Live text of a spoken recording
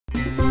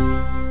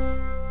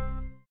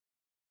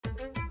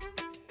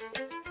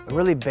A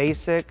really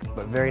basic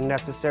but very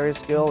necessary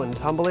skill in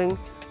tumbling,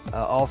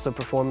 also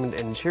performed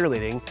in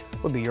cheerleading,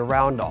 would be your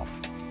round off.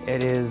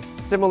 It is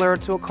similar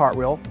to a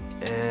cartwheel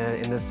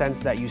in the sense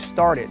that you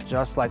start it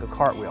just like a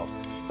cartwheel,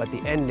 but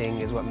the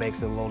ending is what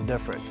makes it a little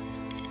different.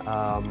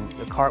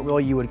 The cartwheel,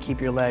 you would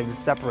keep your legs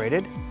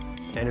separated,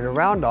 and in a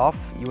round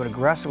off, you would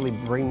aggressively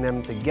bring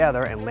them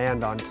together and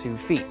land on 2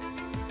 feet.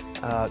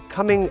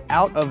 Coming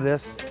out of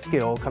this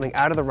skill, coming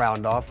out of the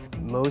round off,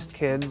 most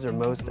kids or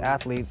most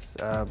athletes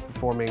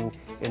performing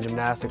in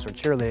gymnastics or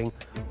cheerleading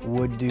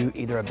would do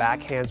either a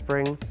back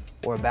handspring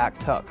or a back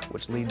tuck,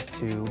 which leads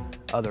to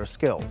other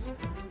skills.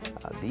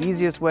 The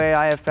easiest way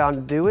I have found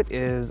to do it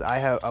is I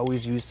have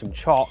always used some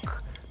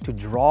chalk to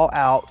draw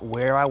out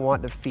where I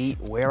want the feet,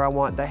 where I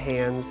want the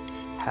hands,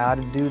 how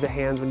to do the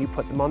hands when you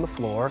put them on the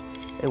floor,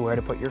 and where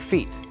to put your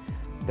feet.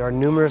 There are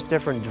numerous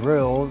different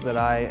drills that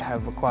I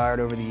have acquired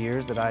over the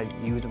years that I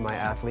use with my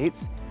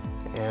athletes,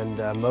 and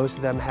most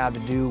of them have to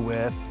do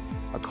with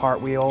a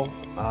cartwheel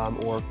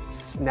or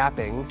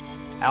snapping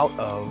out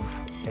of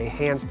a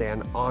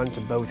handstand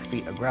onto both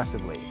feet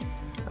aggressively.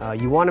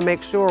 You want to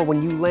make sure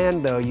when you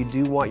land though, you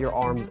do want your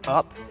arms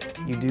up,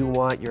 you do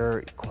want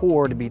your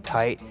core to be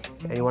tight,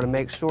 and you want to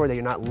make sure that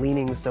you're not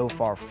leaning so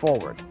far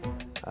forward.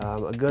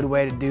 A good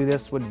way to do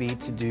this would be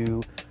to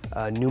do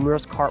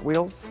numerous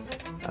cartwheels.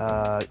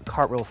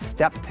 Cartwheels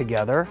step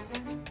together,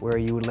 where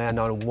you would land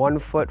on 1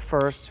 foot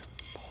first,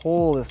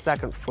 pull the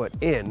 2nd foot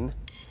in,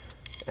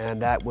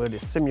 and that would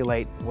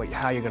simulate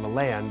how you're going to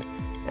land,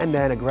 and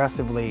then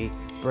aggressively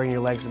bring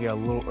your legs together a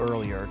little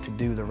earlier to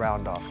do the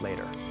round off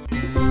later.